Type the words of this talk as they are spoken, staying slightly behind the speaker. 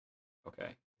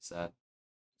Okay. Is that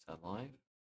live?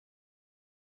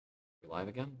 We live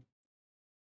again?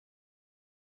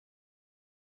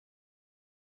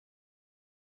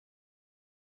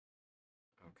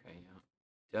 Okay, yeah.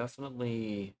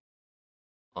 Definitely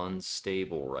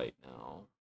unstable right now.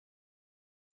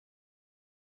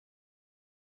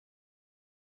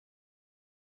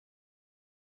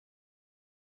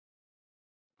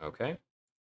 Okay.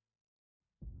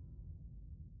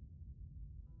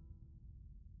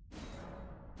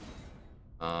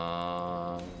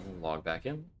 Log back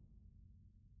in.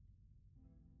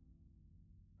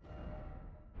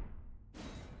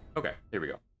 Okay, here we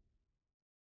go.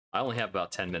 I only have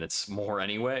about 10 minutes more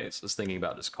anyway, so I was thinking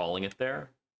about just calling it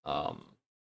there. I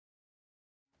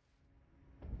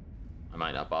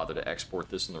might not bother to export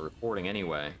this in the recording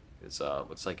anyway, because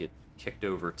looks like it kicked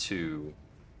over to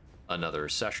another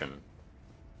session.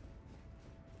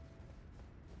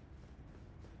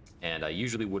 And I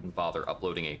usually wouldn't bother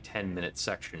uploading a 10-minute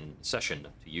session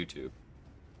to YouTube.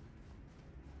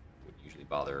 Would usually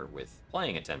bother with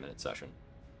playing a 10-minute session.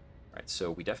 All right,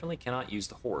 so we definitely cannot use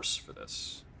the horse for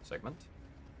this segment.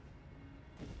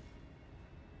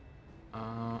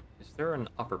 Is there an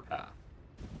upper path?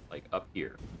 Like up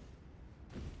here?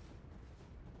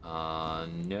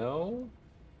 No.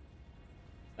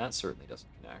 That certainly doesn't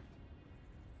connect.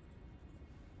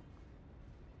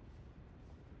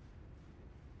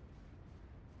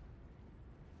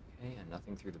 Okay, and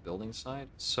nothing through the building side.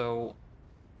 So,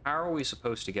 how are we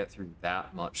supposed to get through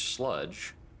that much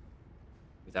sludge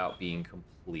without being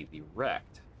completely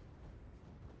wrecked?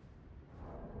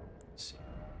 Let's see.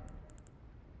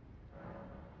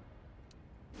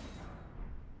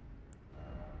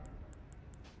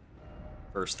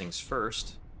 First things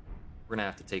first, we're gonna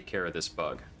have to take care of this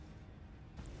bug.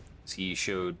 He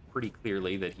showed pretty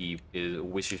clearly that he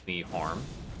wishes me harm.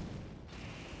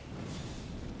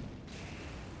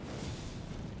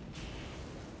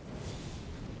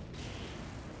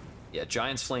 Yeah,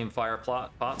 Giant's Flame fire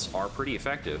pots are pretty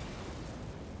effective.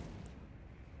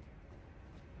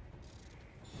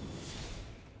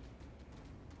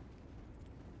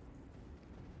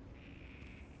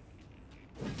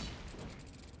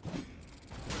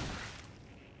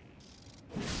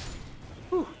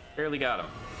 Whew, barely got him.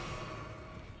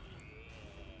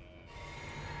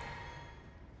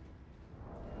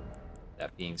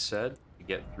 That being said, to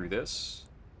get through this,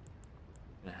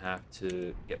 I'm gonna have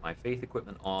to get my faith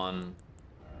equipment on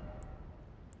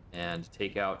and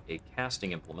take out a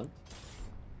casting implement.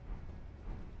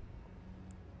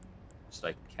 So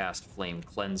I can cast Flame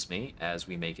Cleanse Me as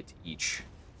we make it to each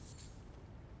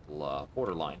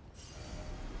borderline.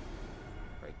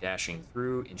 Right, dashing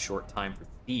through in short time for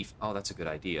Thief. Oh, that's a good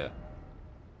idea.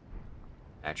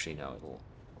 Actually, no, it'll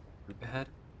group ahead.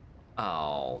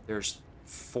 Oh, there's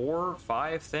 4,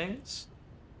 5 things?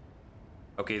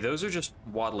 Okay, those are just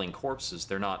waddling corpses.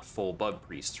 They're not full bug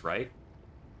priests, right?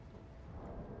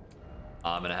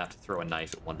 I'm gonna have to throw a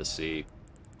knife at one to see.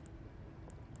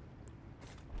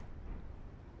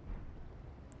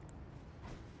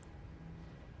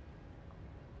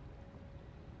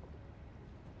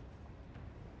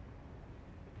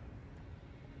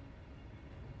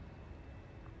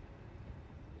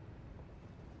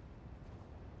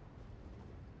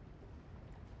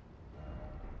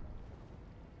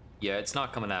 Yeah, it's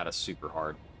not coming at us super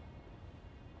hard.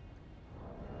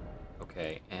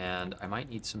 Okay, and I might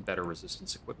need some better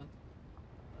resistance equipment.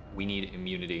 We need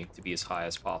immunity to be as high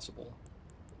as possible.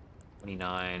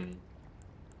 29,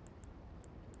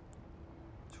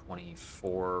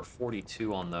 24,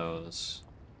 42 on those.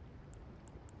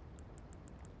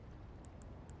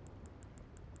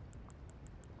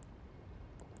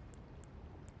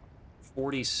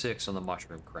 $46 on the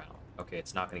Mushroom Crown. Okay,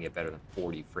 it's not going to get better than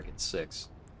 40 freaking 6.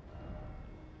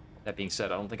 That being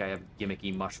said, I don't think I have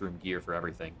gimmicky mushroom gear for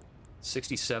everything.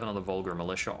 67 on the Vulgar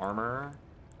Militia armor.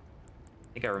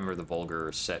 I think I remember the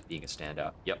Vulgar set being a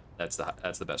standout. Yep, that's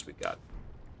the best we've got.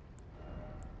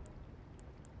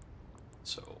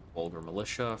 So, Vulgar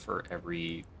Militia for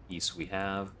every piece we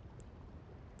have.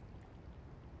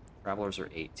 Travelers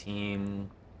are 18.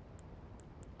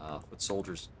 Foot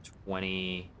Soldiers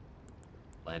 20.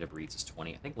 Land of Reeds is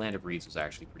 20. I think Land of Reeds was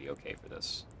actually pretty okay for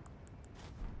this.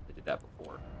 I did that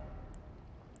before.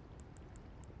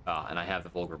 And I have the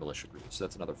Vulgar Militia group, so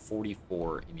that's another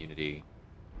 44 immunity.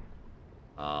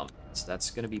 So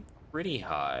that's going to be pretty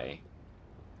high.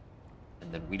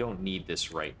 And then we don't need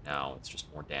this right now. It's just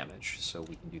more damage, so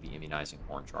we can do the Immunizing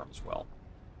Horn Charm as well.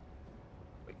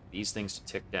 Wait for these things to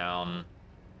tick down.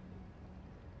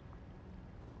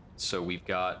 So we've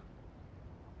got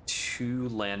 2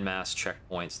 landmass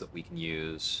checkpoints that we can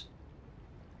use.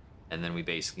 And then we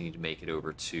basically need to make it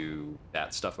over to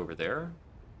that stuff over there.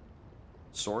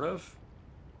 Sort of.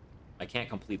 I can't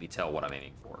completely tell what I'm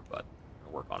aiming for, but I'm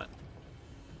gonna work on it.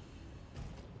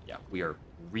 Yeah, we are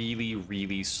really,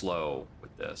 really slow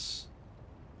with this.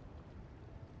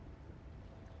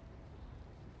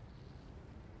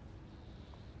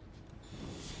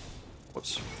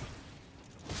 Whoops.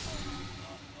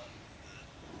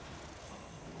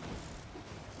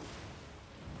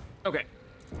 Okay.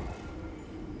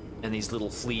 And these little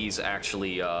fleas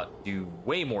actually do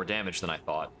way more damage than I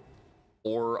thought.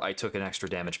 Or I took an extra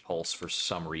damage pulse for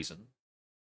some reason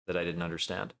that I didn't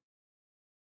understand.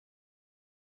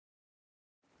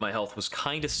 My health was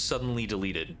kind of suddenly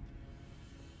deleted.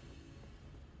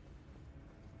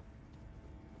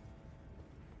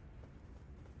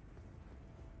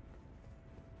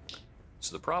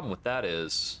 So the problem with that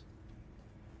is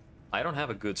I don't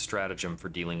have a good stratagem for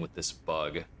dealing with this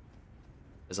bug,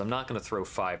 as I'm not going to throw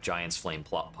 5 Giant's Flame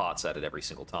pots at it every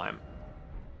single time.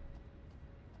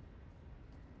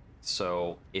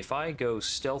 So if I go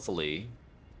stealthily,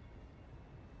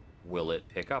 will it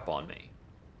pick up on me?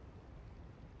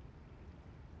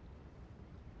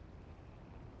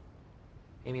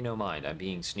 Pay me no mind, I'm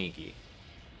being sneaky.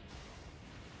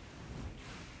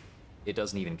 It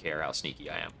doesn't even care how sneaky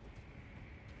I am.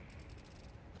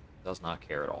 Does not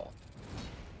care at all.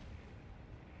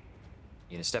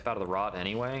 You gonna step out of the rot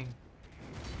anyway?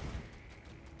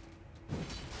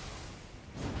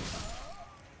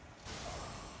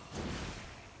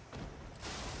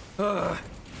 Ugh.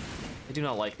 I do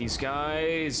not like these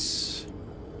guys.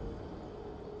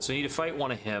 So I need to fight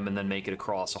one of him and then make it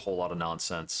across a whole lot of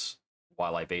nonsense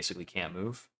while I basically can't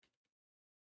move.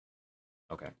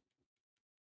 Okay.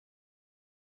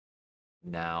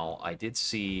 Now, I did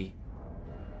see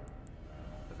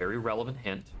a very relevant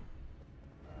hint.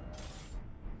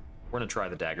 We're going to try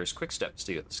the dagger's quick step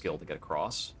skill to get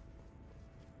across.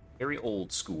 Very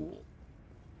old school.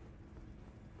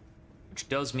 Which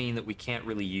does mean that we can't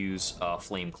really use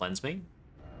Flame Cleanse Me.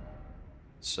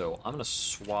 So I'm going to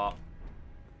swap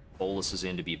boluses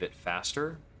in to be a bit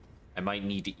faster. I might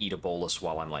need to eat a bolus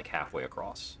while I'm like halfway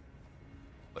across.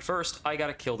 But first, I got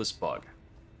to kill this bug.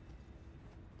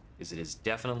 Because it is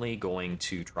definitely going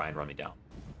to try and run me down.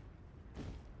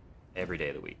 Every day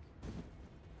of the week.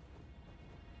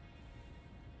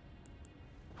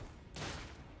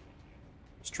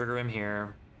 Just trigger him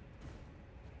here.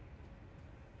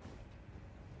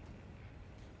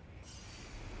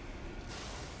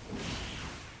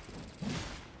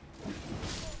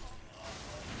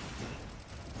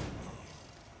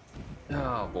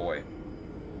 Oh boy.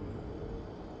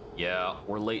 Yeah,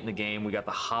 we're late in the game. We got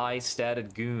the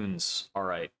high-statted goons.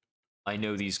 Alright. I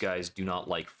know these guys do not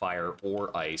like fire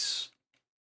or ice.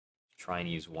 Try and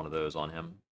use one of those on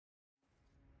him.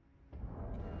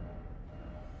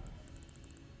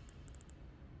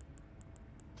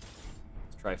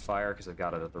 Let's try fire, because I've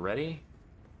got it at the ready.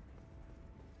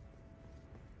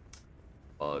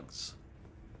 Bugs.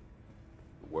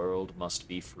 The world must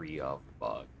be free of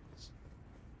bugs.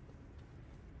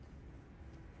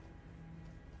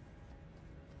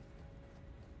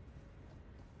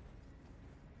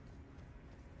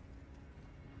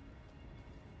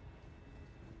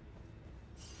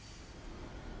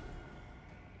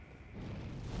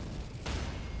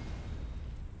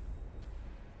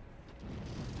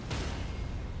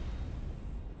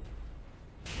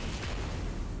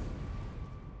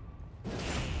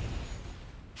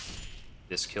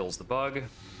 This kills the bug.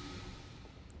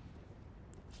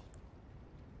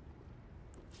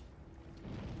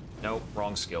 Nope,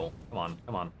 wrong skill. Come on,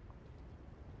 come on.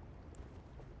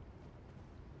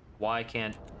 Why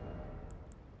can't...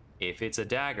 If it's a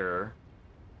dagger,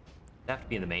 does it have to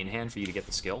be in the main hand for you to get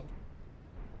the skill?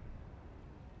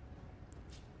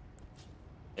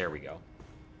 There we go.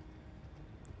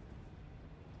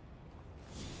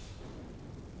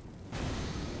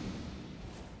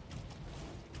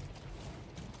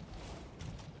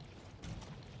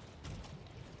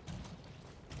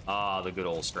 Ah, the good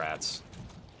old strats.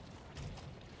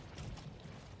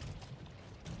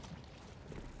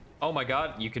 Oh my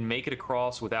god, you can make it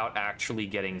across without actually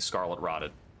getting Scarlet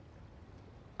Rotted.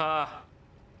 Ah,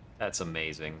 that's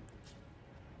amazing.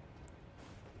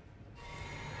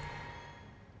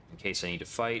 In case I need to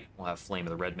fight, we'll have Flame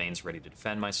of the Redmanes ready to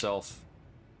defend myself.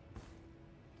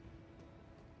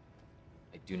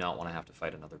 I do not want to have to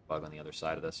fight another bug on the other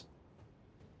side of this.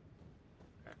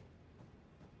 Okay.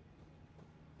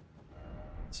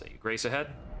 So you grace ahead?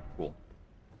 Cool.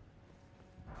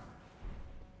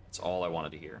 That's all I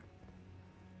wanted to hear.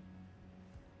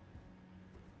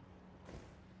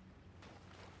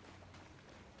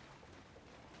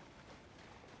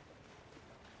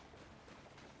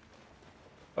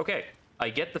 Okay,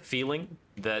 I get the feeling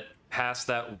that past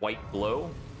that white glow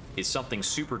is something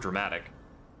super dramatic,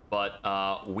 but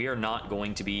we are not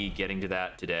going to be getting to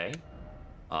that today.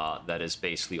 That is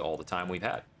basically all the time we've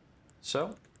had.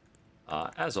 So,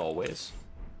 as always,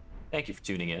 thank you for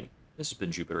tuning in. This has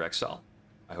been Jupiter XL.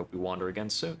 I hope we wander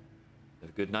again soon. Have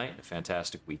a good night and a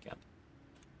fantastic weekend.